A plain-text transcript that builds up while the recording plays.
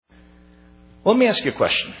Well, let me ask you a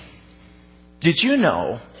question. Did you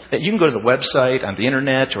know that you can go to the website on the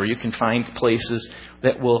internet, or you can find places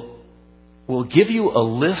that will give you a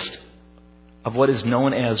list of what is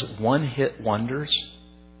known as one-hit wonders?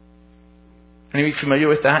 Are you familiar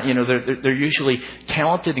with that? You know, they're usually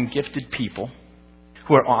talented and gifted people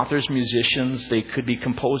who are authors, musicians. They could be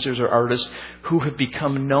composers or artists who have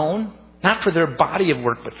become known not for their body of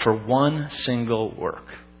work, but for one single work.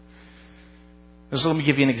 So let me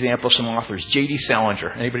give you an example of some authors. J.D.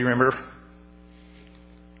 Salinger. Anybody remember?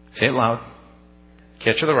 Say it loud.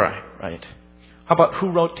 Catcher the Rye. Right. How about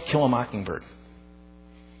who wrote To Kill a Mockingbird?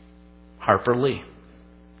 Harper Lee.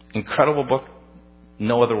 Incredible book.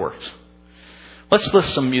 No other works. Let's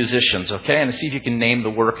list some musicians, okay? And see if you can name the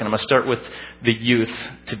work. And I'm going to start with the youth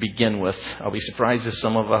to begin with. I'll be surprised if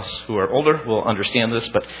some of us who are older will understand this.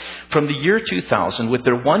 But from the year 2000, with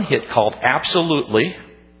their one hit called Absolutely,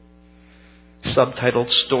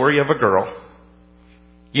 subtitled Story of a Girl.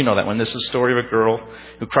 You know that one. This is the story of a girl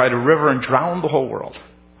who cried a river and drowned the whole world.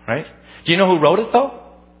 Right? Do you know who wrote it,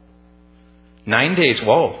 though? 9 days.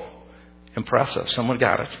 Whoa. Impressive. Someone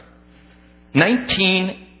got it.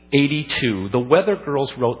 1982, the Weather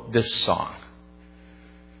Girls wrote this song.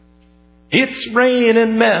 It's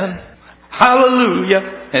raining men.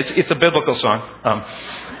 Hallelujah. It's a biblical song.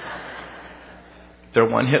 They're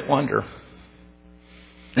one-hit wonder.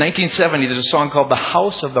 1970, there's a song called The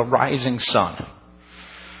House of the Rising Sun.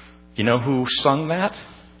 You know who sung that?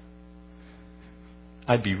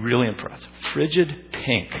 I'd be really impressed. Frigid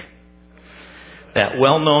Pink. That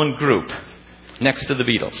well-known group next to the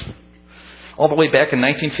Beatles. All the way back in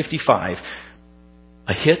 1955,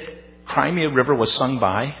 a hit, Cry Me a River, was sung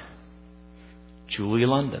by Julia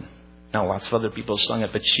London. Now, lots of other people sung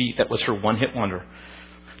it, but that was her one-hit wonder.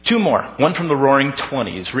 Two more. One from the Roaring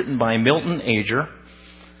Twenties, written by Milton Ager.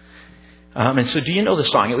 And so do you know the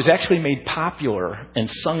song? It was actually made popular and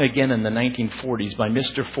sung again in the 1940s by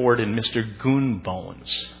Mr. Ford and Mr.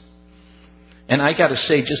 Goonbones. And I got to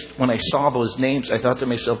say, just when I saw those names, I thought to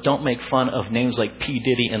myself, don't make fun of names like P.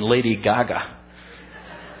 Diddy and Lady Gaga.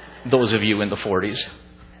 Those of you in the 40s.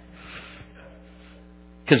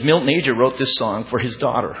 Because Milton Ager wrote this song for his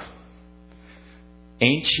daughter.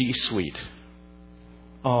 Ain't she sweet?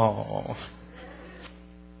 Oh.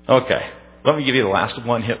 Okay. Let me give you the last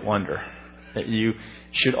one-hit wonder that you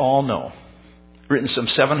should all know. Written some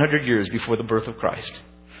 700 years before the birth of Christ.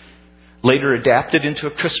 Later adapted into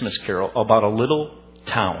a Christmas carol about a little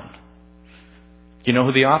town. Do you know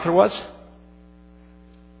who the author was?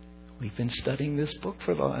 We've been studying this book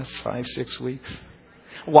for the last 5-6 weeks.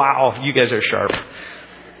 Wow, you guys are sharp.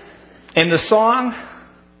 And the song,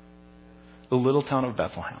 The Little Town of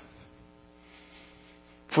Bethlehem.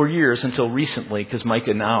 For years, until recently, because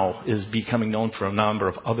Micah now is becoming known for a number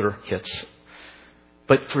of other hits.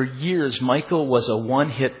 But for years, Micah was a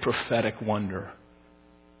one-hit prophetic wonder.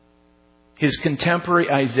 His contemporary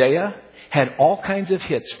Isaiah had all kinds of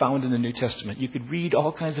hits found in the New Testament. You could read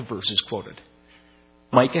all kinds of verses quoted.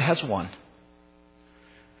 Micah has one.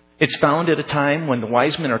 It's found at a time when the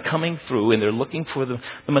wise men are coming through and they're looking for the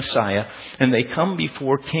Messiah. And they come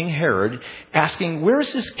before King Herod asking,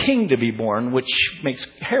 where's this king to be born? Which makes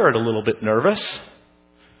Herod a little bit nervous.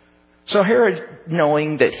 So Herod,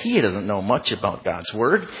 knowing that he doesn't know much about God's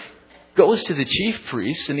word, goes to the chief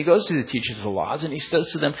priests and he goes to the teachers of the laws and he says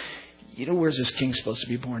to them, you know, where's this king supposed to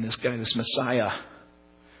be born? This guy, this Messiah.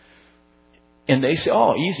 And they say,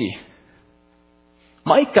 oh, easy.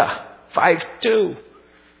 Micah 5:2.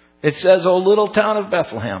 It says, oh, little town of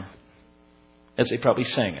Bethlehem. As they probably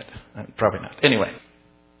sang it. Probably not. Anyway.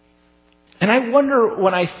 And I wonder,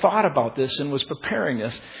 when I thought about this and was preparing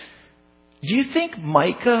this, do you think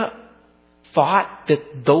Micah thought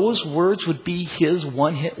that those words would be his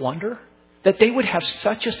one-hit wonder? That they would have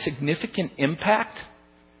such a significant impact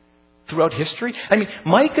throughout history? I mean,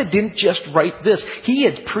 Micah didn't just write this. He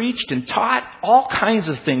had preached and taught all kinds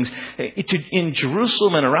of things in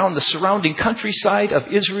Jerusalem and around the surrounding countryside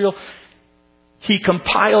of Israel. He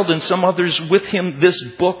compiled, and some others with him, this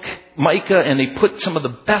book, Micah, and they put some of the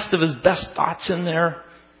best of his best thoughts in there.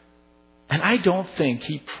 And I don't think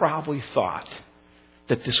he probably thought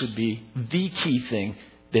that this would be the key thing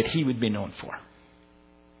that he would be known for.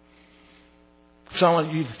 So I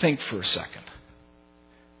want you to think for a second.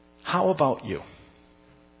 How about you?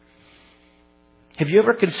 Have you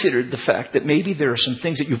ever considered the fact that maybe there are some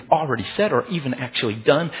things that you've already said or even actually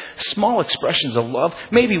done, small expressions of love,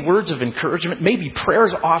 maybe words of encouragement, maybe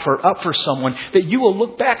prayers offered up for someone that you will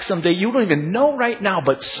look back someday, you don't even know right now,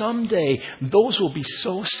 but someday those will be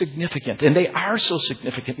so significant, and they are so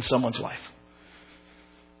significant in someone's life.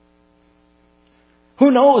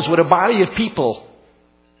 Who knows what a body of people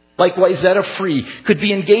likewise set free, could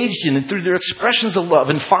be engaged in, and through their expressions of love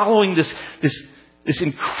and following this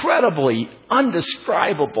incredibly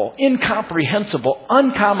undescribable, incomprehensible,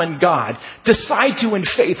 uncommon God, decide to, in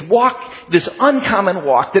faith, walk this uncommon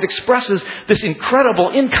walk that expresses this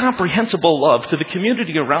incredible, incomprehensible love to the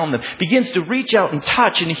community around them, begins to reach out and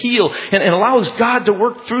touch and heal and allows God to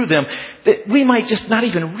work through them, that we might just not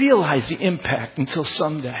even realize the impact until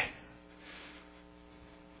someday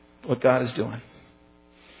what God is doing.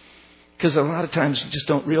 Because a lot of times you just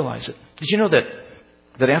don't realize it. Did you know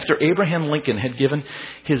that after Abraham Lincoln had given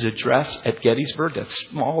his address at Gettysburg, that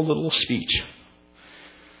small little speech,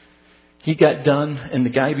 he got done, and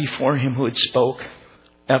the guy before him who had spoke,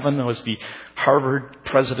 Evan, was the Harvard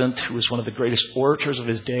president who was one of the greatest orators of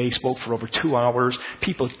his day, spoke for over 2 hours.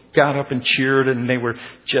 People got up and cheered, and they were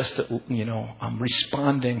just,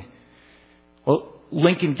 responding. Well,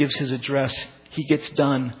 Lincoln gives his address. He gets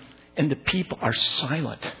done, and the people are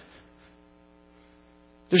silent.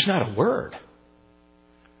 There's not a word.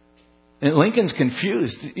 And Lincoln's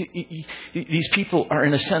confused. These people are,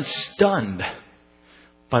 in a sense, stunned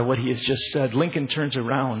by what he has just said. Lincoln turns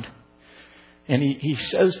around and he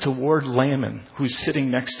says to Ward Lamon, who's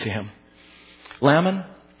sitting next to him, "Lamon,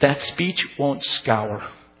 that speech won't scour.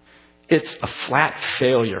 It's a flat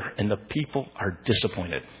failure, and the people are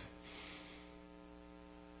disappointed."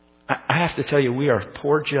 I have to tell you, we are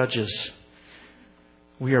poor judges.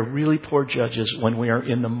 We are really poor judges when we are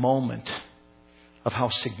in the moment of how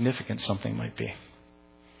significant something might be.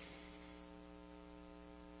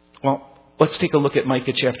 Well, let's take a look at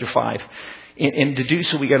Micah chapter 5. And to do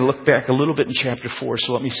so, we got to look back a little bit in chapter 4.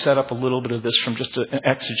 So let me set up a little bit of this from just an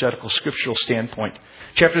exegetical scriptural standpoint.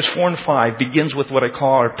 Chapters 4 and 5 begins with what I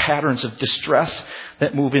call our patterns of distress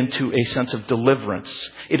that move into a sense of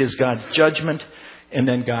deliverance. It is God's judgment and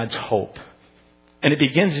then God's hope. And it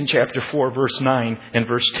begins in chapter 4, verse 9 and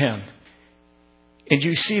verse 10. And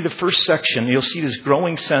you see the first section, you'll see this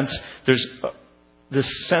growing sense. There's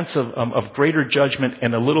this sense of greater judgment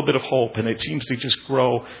and a little bit of hope. And it seems to just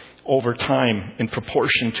grow over time in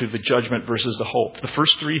proportion to the judgment versus the hope. The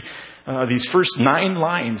first these first 9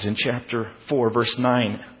 lines in chapter 4, verse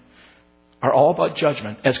 9, are all about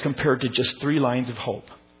judgment as compared to just 3 lines of hope.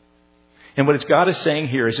 And what God is saying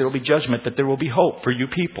here is there will be judgment, but there will be hope for you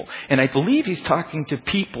people. And I believe he's talking to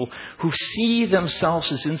people who see themselves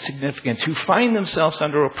as insignificant, who find themselves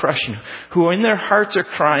under oppression, who in their hearts are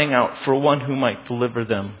crying out for one who might deliver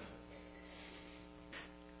them.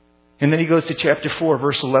 And then he goes to chapter 4,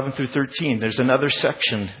 verse 11 through 13. There's another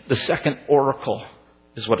section. The second oracle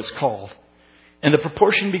is what it's called. And the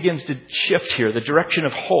proportion begins to shift here. The direction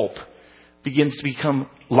of hope begins to become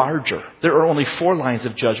larger. There are only 4 lines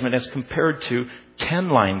of judgment as compared to 10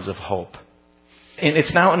 lines of hope. And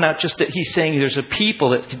it's now not just that he's saying there's a people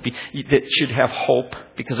that should have hope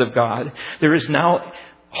because of God. There is now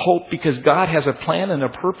hope because God has a plan and a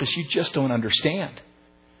purpose you just don't understand.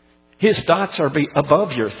 His thoughts are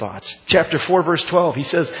above your thoughts. Chapter 4, verse 12, he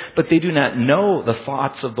says, "But they do not know the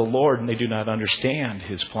thoughts of the Lord, and they do not understand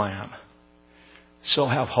his plan." So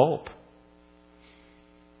have hope.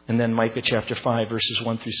 And then Micah chapter 5, verses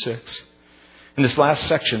 1 through 6. In this last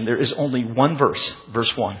section, there is only one verse,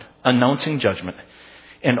 verse 1, announcing judgment.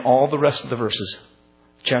 And all the rest of the verses,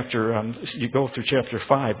 you go through chapter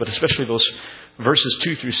 5, but especially those verses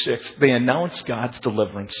 2 through 6, they announce God's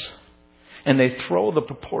deliverance. And they throw the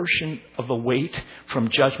proportion of the weight from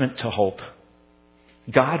judgment to hope.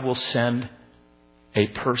 God will send a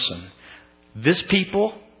person. This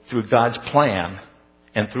people, through God's plan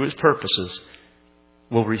and through his purposes,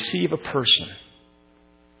 will receive a person.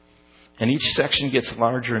 And each section gets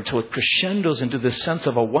larger until it crescendos into this sense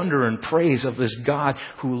of a wonder and praise of this God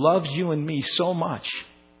who loves you and me so much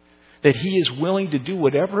that he is willing to do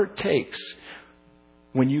whatever it takes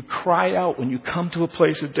when you cry out, when you come to a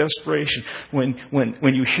place of desperation,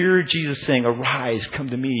 when you hear Jesus saying, "Arise, come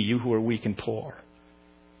to me, you who are weak and poor.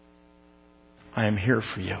 I am here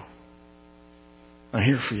for you. I'm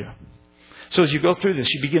here for you." So as you go through this,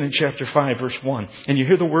 you begin in chapter 5, verse 1, and you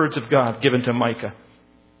hear the words of God given to Micah.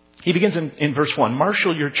 He begins in verse 1,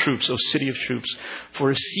 "Marshal your troops, O city of troops, for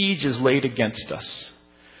a siege is laid against us."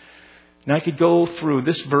 Now I could go through,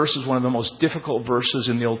 this verse is one of the most difficult verses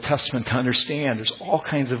in the Old Testament to understand.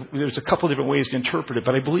 There's a couple of different ways to interpret it,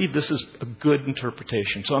 but I believe this is a good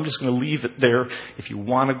interpretation. So I'm just going to leave it there. If you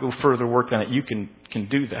want to go further work on it, you can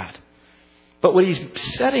do that. But what he's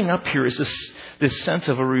setting up here is this sense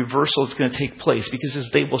of a reversal that's going to take place, because as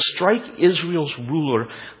they will strike Israel's ruler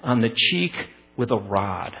on the cheek with a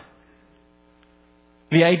rod.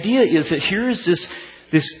 The idea is that here is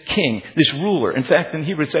this king, this ruler. In fact, in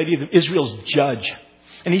Hebrew, it's the idea of Israel's judge.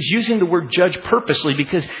 And he's using the word judge purposely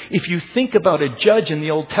because if you think about a judge in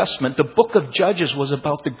the Old Testament, the book of Judges was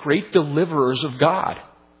about the great deliverers of God.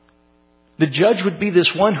 The judge would be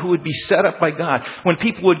this one who would be set up by God when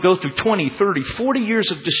people would go through 20, 30, 40 years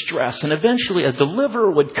of distress, and eventually a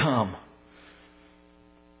deliverer would come.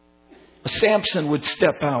 A Samson would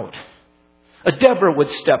step out. A Deborah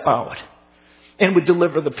would step out and would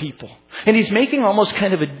deliver the people. And he's making almost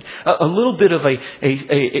kind of a little bit of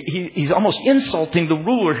he's almost insulting the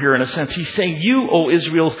ruler here in a sense. He's saying, you, O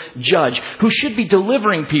Israel, judge, who should be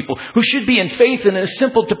delivering people, who should be in faith and in a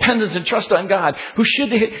simple dependence and trust on God, who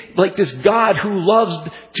should, like this God who loves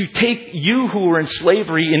to take you who were in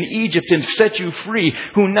slavery in Egypt and set you free,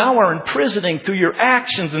 who now are imprisoning through your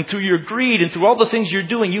actions and through your greed and through all the things you're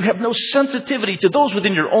doing. You have no sensitivity to those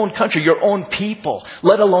within your own country, your own people,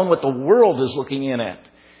 let alone what the world is looking in at.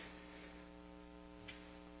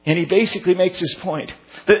 And he basically makes his point.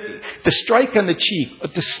 The strike on the cheek,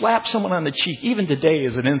 to slap someone on the cheek, even today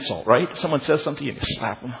is an insult, right? If someone says something, you just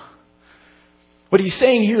slap them. What he's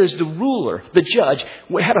saying here is the ruler, the judge,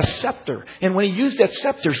 had a scepter. And when he used that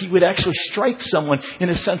scepter, he would actually strike someone in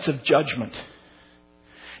a sense of judgment.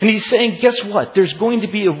 And he's saying, guess what? There's going to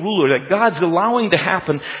be a ruler that God's allowing to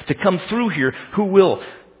happen to come through here who will,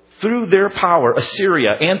 through their power,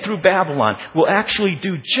 Assyria, and through Babylon, will actually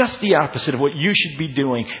do just the opposite of what you should be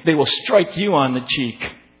doing. They will strike you on the cheek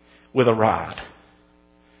with a rod.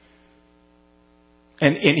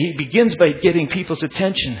 And he begins by getting people's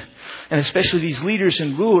attention, and especially these leaders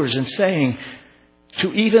and rulers, and saying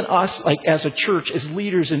to even us, like as a church, as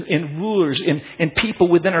leaders and rulers and people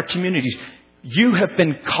within our communities, you have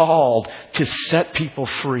been called to set people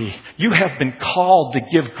free. You have been called to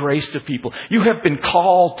give grace to people. You have been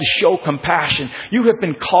called to show compassion. You have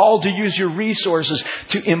been called to use your resources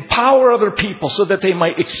to empower other people so that they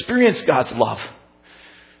might experience God's love.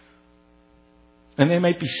 And they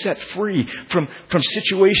might be set free from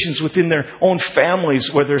situations within their own families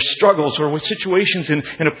where there's struggles, or with situations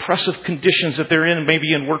in oppressive conditions that they're in,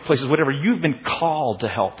 maybe in workplaces, whatever. You've been called to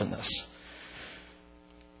help in this.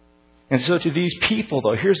 And so to these people,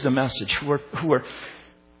 though, here's the message, who are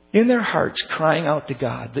in their hearts crying out to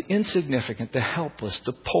God, the insignificant, the helpless,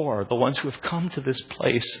 the poor, the ones who have come to this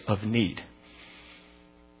place of need.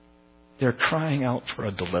 They're crying out for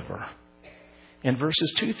a deliverer. And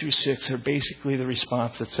verses 2 through 6 are basically the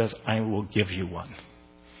response that says, I will give you one.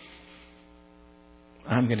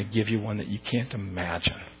 I'm going to give you one that you can't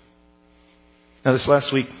imagine. Now this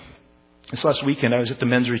last weekend I was at the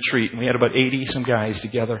men's retreat, and we had about 80 some guys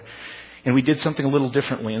together. And we did something a little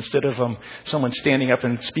differently. Instead of someone standing up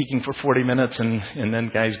and speaking for 40 minutes and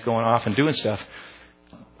then guys going off and doing stuff,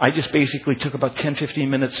 I just basically took about 10, 15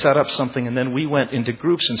 minutes, set up something, and then we went into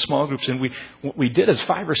groups and small groups. And what we did as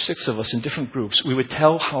 5 or 6 of us in different groups, we would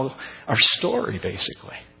tell our story,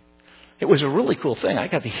 basically. It was a really cool thing. I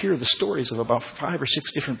got to hear the stories of about 5 or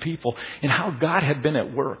 6 different people and how God had been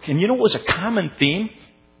at work. And you know what was a common theme?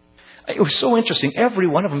 It was so interesting. Every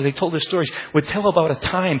one of them, they told their stories, would tell about a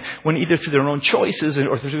time when either through their own choices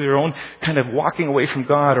or through their own kind of walking away from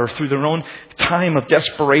God or through their own time of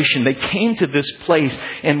desperation, they came to this place.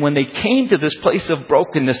 And when they came to this place of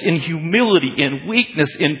brokenness, in humility, in weakness,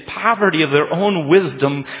 in poverty of their own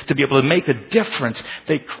wisdom to be able to make a difference,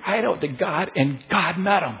 they cried out to God, and God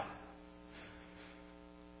met them.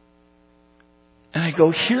 And I go,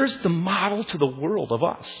 here's the model to the world of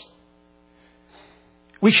us.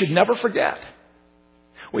 We should never forget.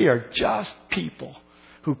 We are just people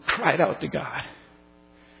who cried out to God.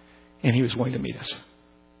 And He was willing to meet us.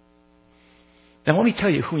 Now let me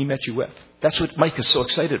tell you who He met you with. That's what Mike is so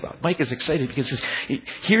excited about. Mike is excited because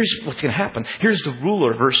here's what's going to happen. Here's the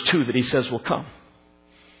ruler, verse 2, that he says will come.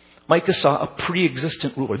 Micah saw a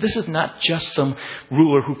pre-existent ruler. This is not just some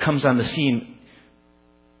ruler who comes on the scene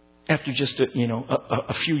after just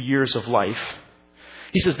a few years of life.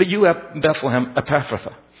 He says, but you, Bethlehem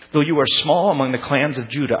Ephrathah, though you are small among the clans of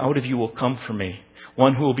Judah, out of you will come for me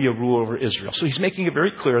one who will be a ruler over Israel. So he's making it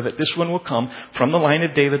very clear that this one will come from the line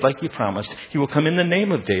of David like He promised. He will come in the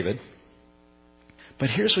name of David. But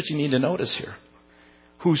here's what you need to notice here.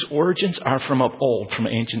 Whose origins are from of old, from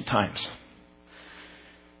ancient times.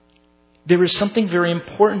 There is something very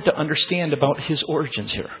important to understand about His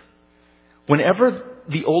origins here. Whenever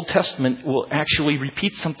the Old Testament will actually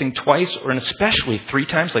repeat something twice, or especially 3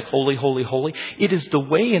 times, like holy, holy, holy, it is the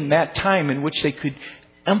way in that time in which they could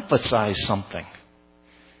emphasize something.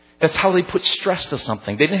 That's how they put stress to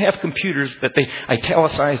something. They didn't have computers that they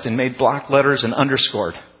italicized and made block letters and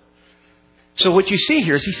underscored. So what you see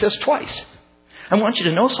here is He says twice, I want you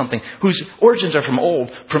to know something, whose origins are from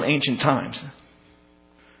old, from ancient times.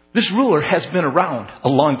 This ruler has been around a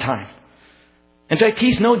long time. In fact,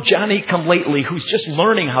 he's no Johnny-come-lately who's just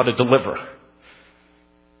learning how to deliver.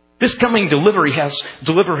 This coming deliverer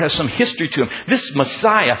has some history to him. This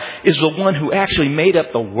Messiah is the one who actually made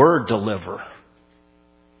up the word deliver.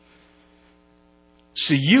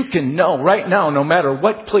 So you can know right now, no matter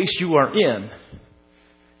what place you are in,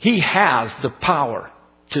 he has the power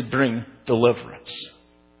to bring deliverance.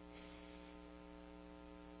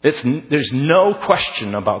 There's no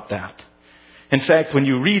question about that. In fact, when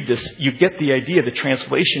you read this, you get the idea. The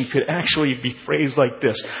translation could actually be phrased like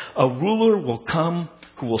this. A ruler will come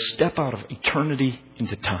who will step out of eternity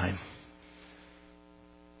into time.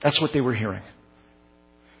 That's what they were hearing.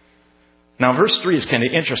 Now, verse 3 is kind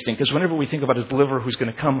of interesting because whenever we think about a deliverer who's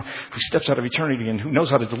going to come, who steps out of eternity and who knows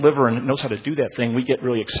how to deliver and knows how to do that thing, we get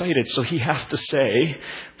really excited. So he has to say,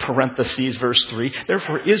 parentheses, verse 3,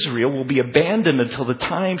 therefore Israel will be abandoned until the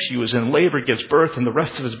time she was in labor gives birth and the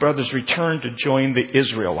rest of his brothers return to join the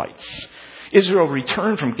Israelites. Israel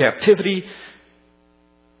returned from captivity,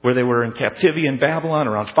 where they were in captivity in Babylon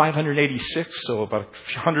around 586, so about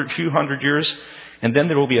a few hundred years. And then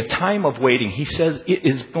there will be a time of waiting. He says it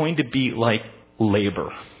is going to be like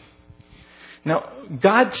labor. Now,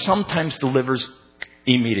 God sometimes delivers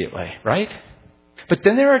immediately, right? But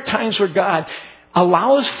then there are times where God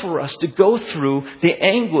allows for us to go through the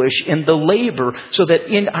anguish and the labor so that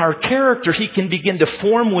in our character He can begin to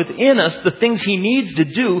form within us the things He needs to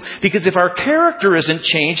do. Because if our character isn't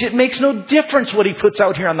changed, it makes no difference what He puts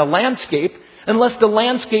out here on the landscape unless the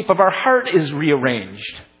landscape of our heart is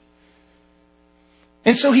rearranged.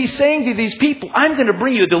 And so He's saying to these people, I'm going to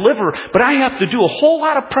bring you a deliverer, but I have to do a whole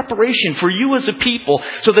lot of preparation for you as a people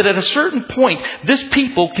so that at a certain point, this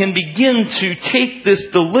people can begin to take this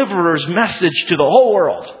deliverer's message to the whole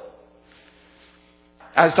world.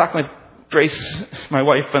 I was talking with Grace, my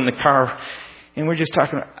wife, in the car, and we're just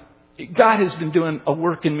talking about, God has been doing a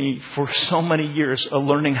work in me for so many years of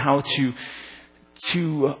learning how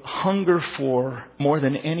to hunger for, more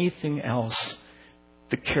than anything else,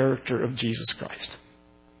 the character of Jesus Christ.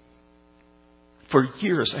 For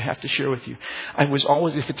years, I have to share with you, I was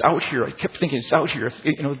always, if it's out here, I kept thinking it's out here.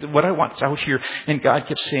 What I want is out here. And God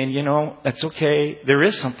kept saying, that's okay. There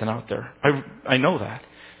is something out there. I know that.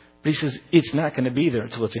 But He says, it's not going to be there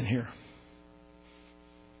until it's in here.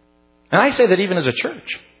 And I say that even as a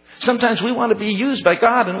church. Sometimes we want to be used by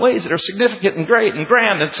God in ways that are significant and great and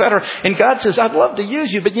grand, etc. And God says, I'd love to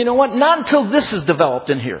use you, but you know what? Not until this is developed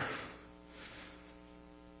in here.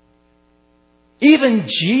 Even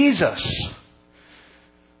Jesus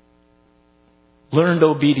learned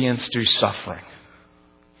obedience through suffering.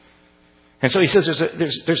 And so He says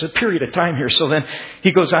there's a period of time here. So then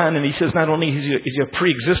He goes on and He says not only is he a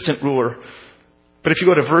pre-existent ruler, but if you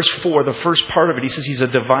go to verse 4, the first part of it, He says He's a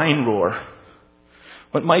divine ruler.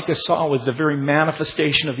 What Micah saw was the very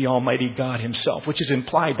manifestation of the Almighty God Himself, which is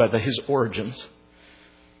implied by His origins.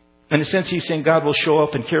 In a sense, He's saying God will show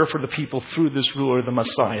up and care for the people through this ruler, the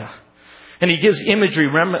Messiah. And He gives imagery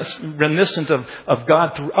reminiscent of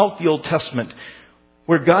God throughout the Old Testament,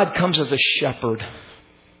 where God comes as a shepherd.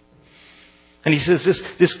 And He says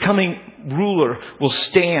this coming ruler will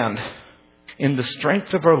stand in the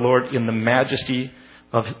strength of our Lord, in the majesty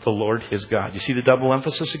of the Lord His God. You see the double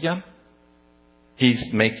emphasis again?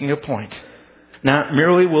 He's making a point. Not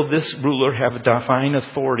merely will this ruler have a divine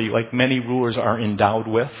authority like many rulers are endowed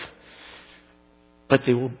with, but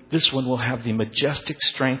this one will have the majestic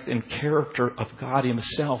strength and character of God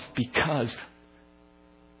Himself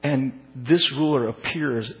and this ruler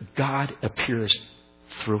God appears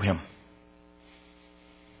through him.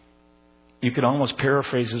 You could almost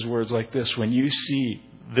paraphrase His words like this: when you see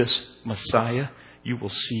this Messiah, you will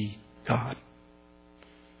see God.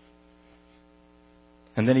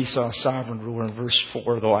 And then He saw a sovereign ruler in verse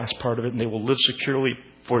 4, the last part of it, and they will live securely,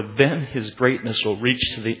 for then His greatness will reach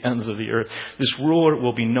to the ends of the earth. This ruler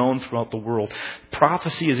will be known throughout the world.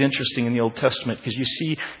 Prophecy is interesting in the Old Testament because you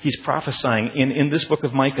see He's prophesying. In this book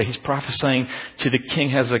of Micah, He's prophesying to the king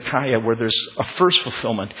Hezekiah where there's a first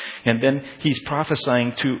fulfillment. And then He's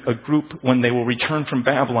prophesying to a group when they will return from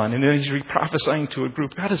Babylon. And then He's prophesying to a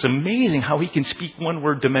group. God is amazing how He can speak one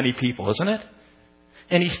word to many people, isn't it?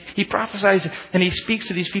 And he prophesies and He speaks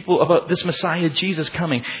to these people about this Messiah, Jesus,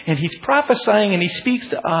 coming. And He's prophesying and He speaks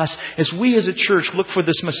to us as we as a church look for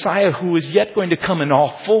this Messiah who is yet going to come in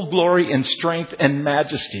all full glory and strength and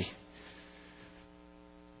majesty.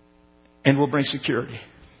 And will bring security.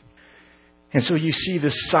 And so you see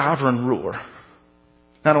this sovereign ruler.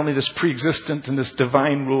 Not only this pre-existent and this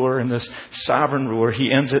divine ruler and this sovereign ruler.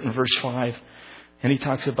 He ends it in verse 5. And He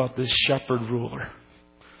talks about this shepherd ruler.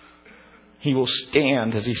 He will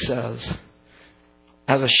stand, as He says,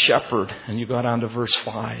 as a shepherd. And you go down to verse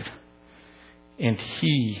 5. and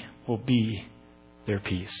He will be their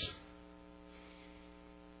peace.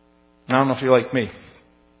 I don't know if you're like me,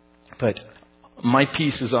 but my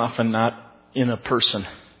peace is often not in a person.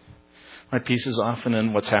 My peace is often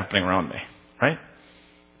in what's happening around me, right?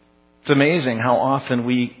 It's amazing how often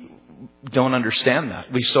we don't understand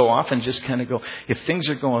that. We so often just kind of go, if things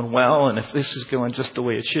are going well, and if this is going just the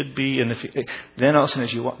way it should be, and then all of a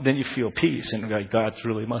sudden then you feel peace, and like, God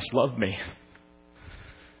really must love me.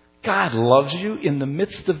 God loves you in the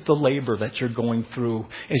midst of the labor that you're going through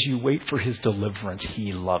as you wait for His deliverance.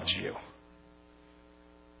 He loves you.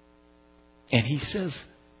 And He says,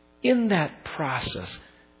 in that process,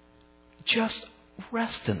 just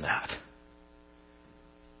rest in that.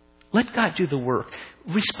 Let God do the work.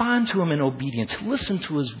 Respond to Him in obedience. Listen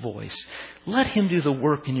to His voice. Let Him do the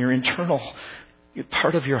work in your internal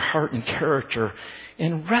part of your heart and character.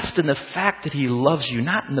 And rest in the fact that He loves you,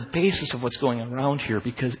 not in the basis of what's going around here,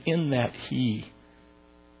 because in that He's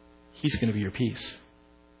going to be your peace.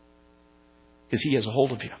 Because He has a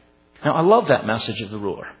hold of you. Now, I love that message of the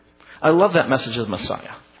ruler. I love that message of the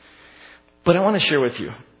Messiah. But I want to share with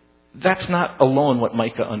you, that's not alone what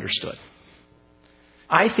Micah understood.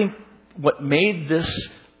 I think what made this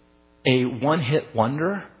a one-hit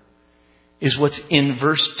wonder is what's in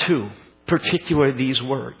verse 2, particularly these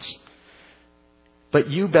words. But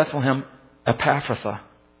you, Bethlehem Ephrathah,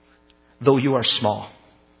 though you are small,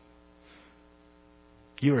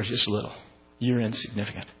 you are just little. You're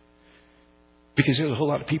insignificant. Because there's a whole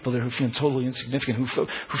lot of people there who feel totally insignificant,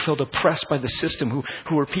 who felt oppressed by the system,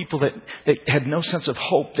 who were people that had no sense of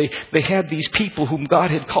hope. They had these people whom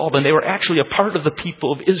God had called, and they were actually a part of the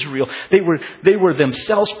people of Israel. They were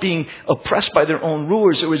themselves being oppressed by their own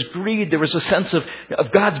rulers. There was greed. There was a sense of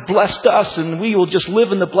God's blessed us, and we will just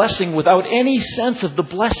live in the blessing without any sense of the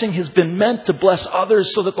blessing has been meant to bless others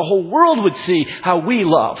so that the whole world would see how we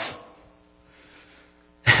love.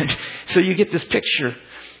 And so you get this picture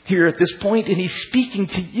here at this point, and He's speaking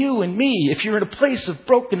to you and me. If you're in a place of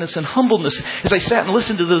brokenness and humbleness, as I sat and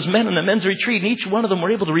listened to those men in the men's retreat, and each one of them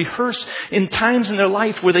were able to rehearse in times in their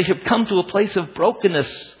life where they have come to a place of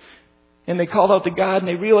brokenness, and they called out to God, and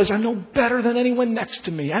they realized, I know better than anyone next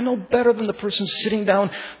to me. I know better than the person sitting down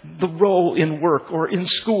the row in work or in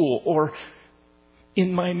school or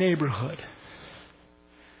in my neighborhood.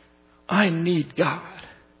 I need God.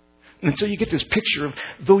 And so you get this picture of,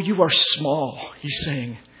 though you are small, He's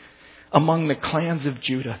saying, among the clans of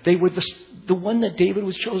Judah. They were the one that David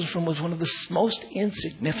was chosen from was one of the most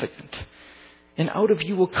insignificant. And out of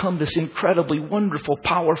you will come this incredibly wonderful,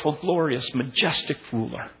 powerful, glorious, majestic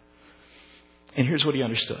ruler. And here's what he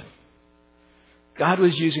understood. God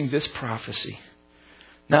was using this prophecy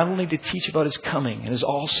not only to teach about His coming and His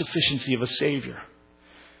all-sufficiency of a Savior,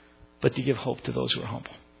 but to give hope to those who are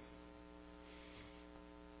humble.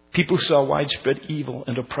 People who saw widespread evil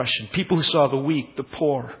and oppression. People who saw the weak, the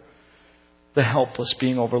poor, the helpless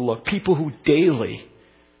being overlooked. People who daily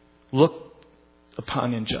look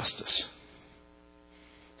upon injustice.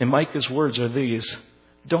 And Micah's words are these: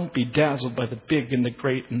 don't be dazzled by the big and the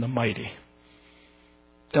great and the mighty.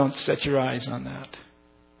 Don't set your eyes on that.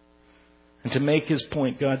 And to make his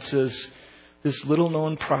point, God says, this little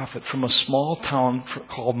known prophet from a small town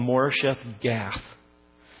called Moresheth Gath.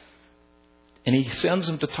 And He sends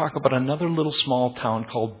him to talk about another little small town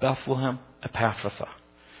called Bethlehem Ephrathah.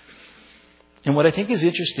 And what I think is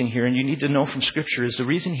interesting here, and you need to know from Scripture, is the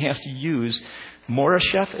reason he has to use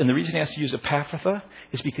Moresheth and the reason he has to use Ephrathah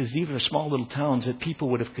is because these are small little towns that people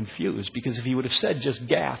would have confused. Because if he would have said just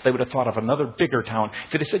Gath, they would have thought of another bigger town.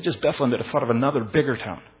 If he had said just Bethlehem, they'd have thought of another bigger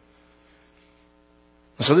town.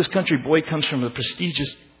 And so this country boy comes from the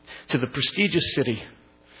prestigious city,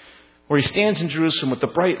 where he stands in Jerusalem with the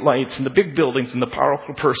bright lights and the big buildings and the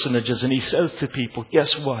powerful personages, and he says to people,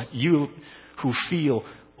 guess what? You who feel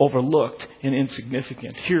overlooked and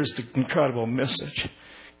insignificant, here's the incredible message.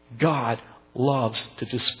 God loves to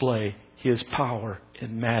display His power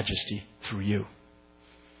and majesty through you.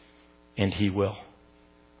 And He will.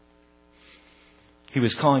 He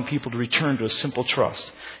was calling people to return to a simple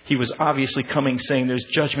trust. He was obviously saying there's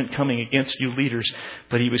judgment coming against you leaders,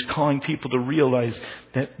 but He was calling people to realize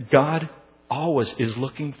that God always is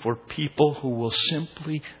looking for people who will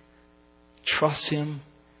simply trust Him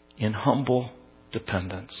in humble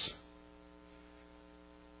dependence.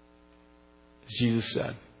 As Jesus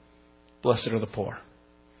said, blessed are the poor.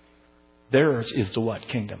 Theirs is the what?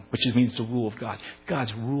 Kingdom, which means the rule of God.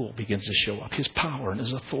 God's rule begins to show up. His power and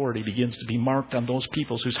His authority begins to be marked on those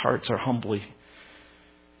peoples whose hearts are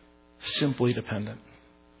simply dependent.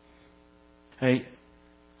 I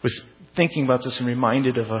was thinking about this and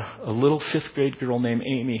reminded of a little 5th grade girl named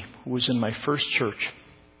Amy who was in my first church.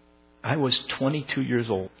 I was 22 years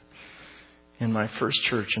old in my first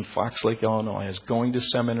church in Fox Lake, Illinois. I was going to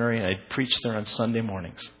seminary, and I'd preach there on Sunday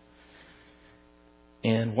mornings.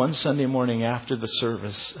 And one Sunday morning after the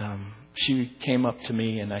service, she came up to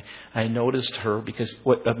me, and I noticed her, because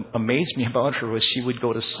what amazed me about her was she would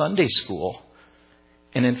go to Sunday school,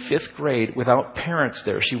 and in 5th grade, without parents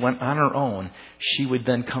there, she went on her own. She would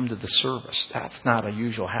then come to the service. That's not a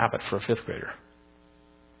usual habit for a 5th grader.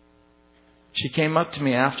 She came up to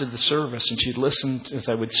me after the service, and she'd listened as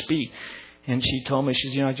I would speak. And she told me,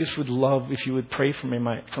 she said, I just would love if you would pray for me,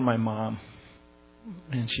 for my mom.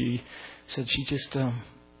 And she said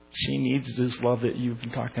she needs this love that you've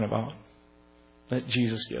been talking about, that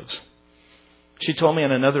Jesus gives. She told me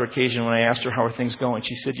on another occasion when I asked her how are things going,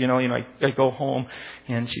 she said, I go home,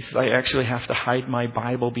 and she said, I actually have to hide my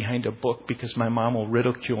Bible behind a book because my mom will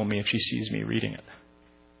ridicule me if she sees me reading it.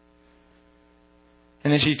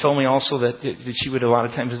 And then she told me also that she would a lot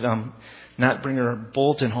of times not bring her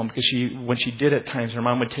bulletin home because when she did at times, her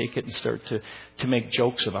mom would take it and start to make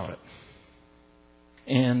jokes about it.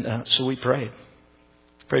 And so we prayed.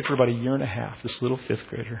 Prayed for about a year and a half, this little 5th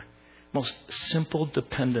grader. Most simple,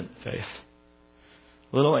 dependent faith.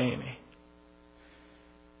 Little Amy.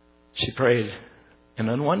 She prayed. And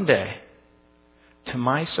then one day, to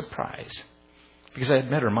my surprise, because I had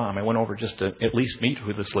met her mom, I went over just to at least meet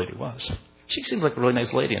who this lady was. She seemed like a really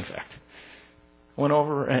nice lady, in fact. I went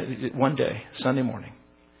over one day, Sunday morning.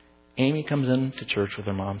 Amy comes into church with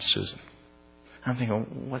her mom, Susan. I'm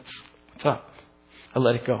thinking, what's up? I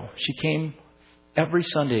let it go. She came every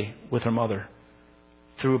Sunday with her mother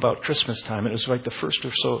through about Christmas time. It was like the first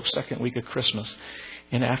or so, second week of Christmas.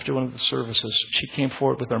 And after one of the services, she came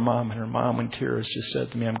forward with her mom, and her mom in tears just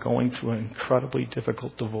said to me, I'm going through an incredibly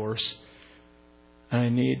difficult divorce, and I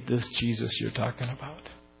need this Jesus you're talking about.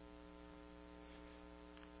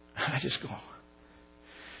 I just go,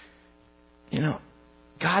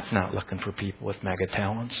 God's not looking for people with mega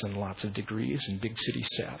talents and lots of degrees and big city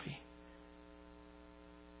savvy.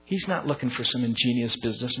 He's not looking for some ingenious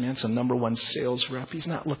businessman, some number one sales rep. He's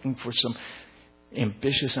not looking for some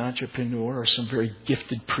ambitious entrepreneur or some very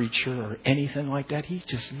gifted preacher or anything like that. He's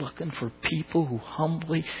just looking for people who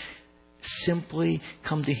humbly, simply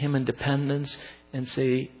come to Him in dependence and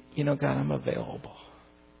say, God, I'm available.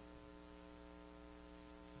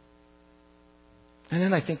 And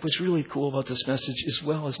then I think what's really cool about this message as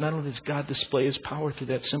well is not only does God display His power through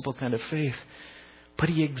that simple kind of faith, but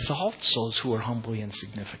He exalts those who are humbly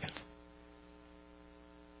insignificant.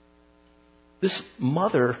 This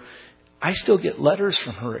mother, I still get letters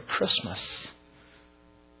from her at Christmas.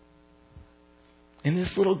 And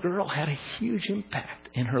this little girl had a huge impact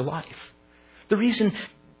in her life. The reason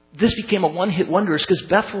this became a one-hit wonder is because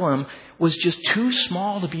Bethlehem was just too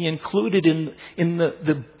small to be included in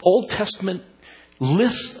the Old Testament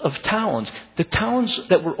list of towns. The towns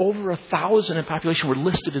that were over 1,000 in population were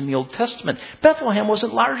listed in the Old Testament. Bethlehem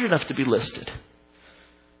wasn't large enough to be listed.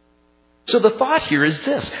 So the thought here is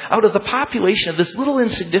this. Out of the population of this little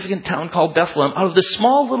insignificant town called Bethlehem, out of this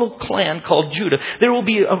small little clan called Judah, there will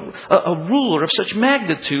be a ruler of such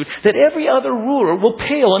magnitude that every other ruler will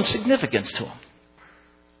pale in significance to him.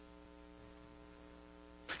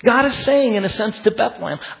 God is saying, in a sense, to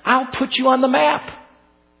Bethlehem, I'll put you on the map.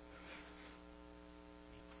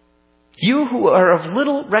 You who are of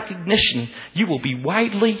little recognition, you will be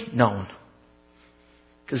widely known.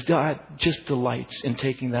 Because God just delights in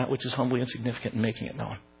taking that which is humbly insignificant and making it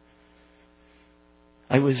known.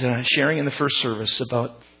 I was sharing in the first service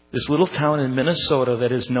about this little town in Minnesota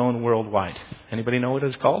that is known worldwide. Anybody know what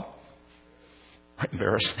it's called? I'm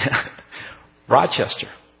embarrassed. Rochester.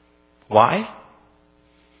 Why?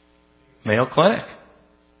 Mayo Clinic.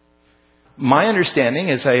 My understanding,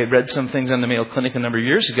 as I had read some things on the Mayo Clinic a number of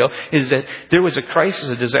years ago, is that there was a crisis,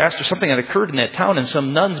 a disaster, something that occurred in that town, and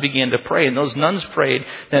some nuns began to pray. And those nuns prayed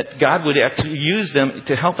that God would actually use them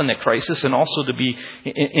to help in that crisis, and also to be,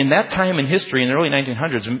 in that time in history, in the early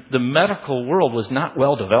 1900s, the medical world was not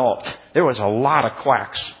well developed. There was a lot of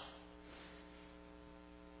quacks.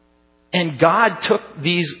 And God took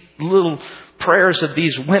these little prayers of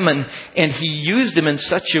these women, and He used them in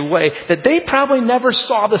such a way that they probably never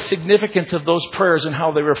saw the significance of those prayers and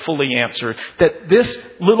how they were fully answered. That this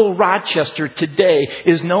little Rochester today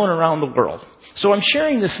is known around the world. So I'm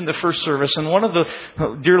sharing this in the first service, and one of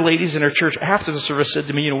the dear ladies in our church after the service said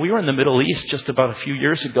to me, we were in the Middle East just about a few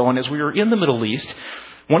years ago, and as we were in the Middle East,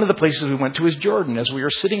 one of the places we went to is Jordan. As we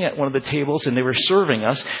were sitting at one of the tables and they were serving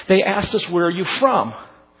us, they asked us, where are you from?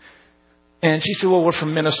 And she said, well, we're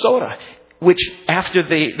from Minnesota. Which after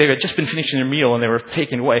they had just been finishing their meal and they were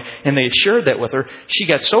taken away, and they had shared that with her, she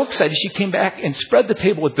got so excited she came back and spread the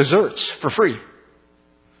table with desserts for free.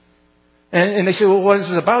 And they say, well, what is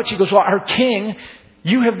this about? She goes, well, our King,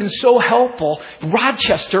 you have been so helpful.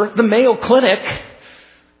 Rochester, the Mayo Clinic,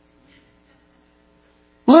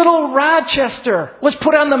 little Rochester was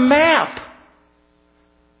put on the map.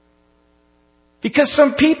 Because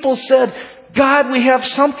some people said, God, we have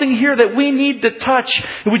something here that we need to touch.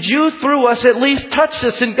 Would you, through us, at least touch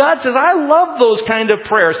this? And God says, I love those kind of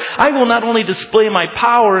prayers. I will not only display my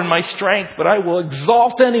power and my strength, but I will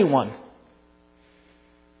exalt anyone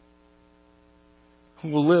who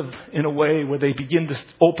will live in a way where they begin to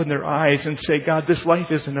open their eyes and say, God, this life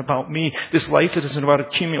isn't about me. This life isn't about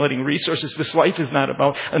accumulating resources. This life is not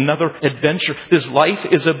about another adventure. This life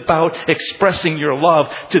is about expressing your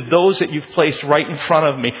love to those that you've placed right in front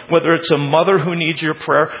of me. Whether it's a mother who needs your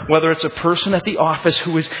prayer, whether it's a person at the office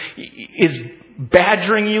who is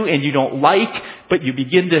badgering you and you don't like, but you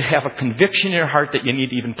begin to have a conviction in your heart that you need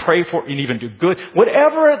to even pray for, you need to even do good.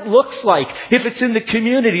 Whatever it looks like, if it's in the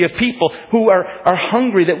community of people who are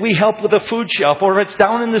hungry that we help with a food shelf, or if it's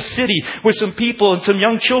down in the city with some people and some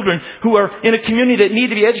young children who are in a community that need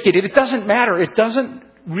to be educated, it doesn't matter. It doesn't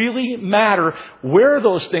really matter where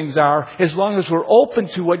those things are as long as we're open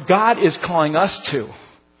to what God is calling us to.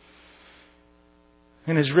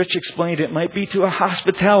 And as Rich explained, it might be to a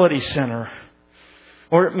hospitality center.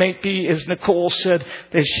 Or it might be, as Nicole said,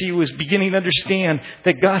 that she was beginning to understand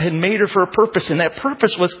that God had made her for a purpose. And that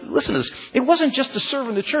purpose was, listen to this, it wasn't just to serve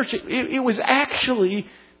in the church. It was actually,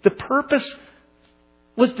 the purpose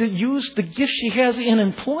was to use the gift she has in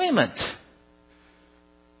employment.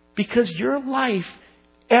 Because your life,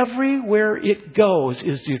 everywhere it goes,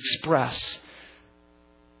 is to express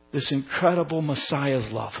this incredible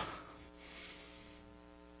Messiah's love.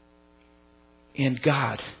 And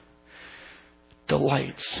God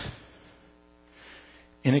delights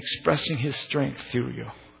in expressing His strength through you.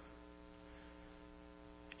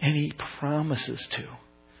 And He promises to,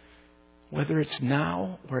 whether it's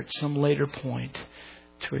now or at some later point,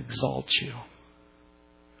 to exalt you.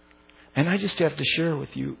 And I just have to share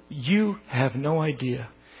with you, you have no idea.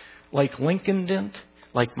 Like Lincoln didn't,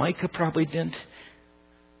 like Micah probably didn't,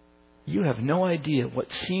 you have no idea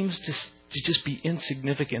what seems to just be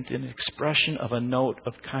insignificant in expression of a note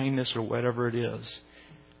of kindness or whatever it is,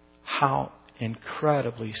 how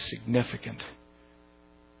incredibly significant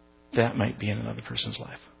that might be in another person's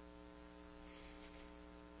life.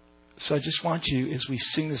 So I just want you, as we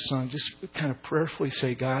sing this song, just kind of prayerfully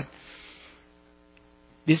say, God,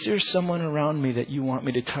 is there someone around me that you want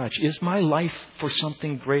me to touch? Is my life for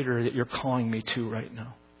something greater that you're calling me to right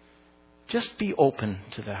now? Just be open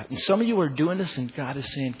to that. And some of you are doing this, and God is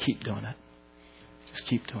saying, keep doing it. Just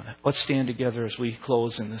keep doing it. Let's stand together as we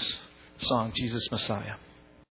close in this song, Jesus Messiah.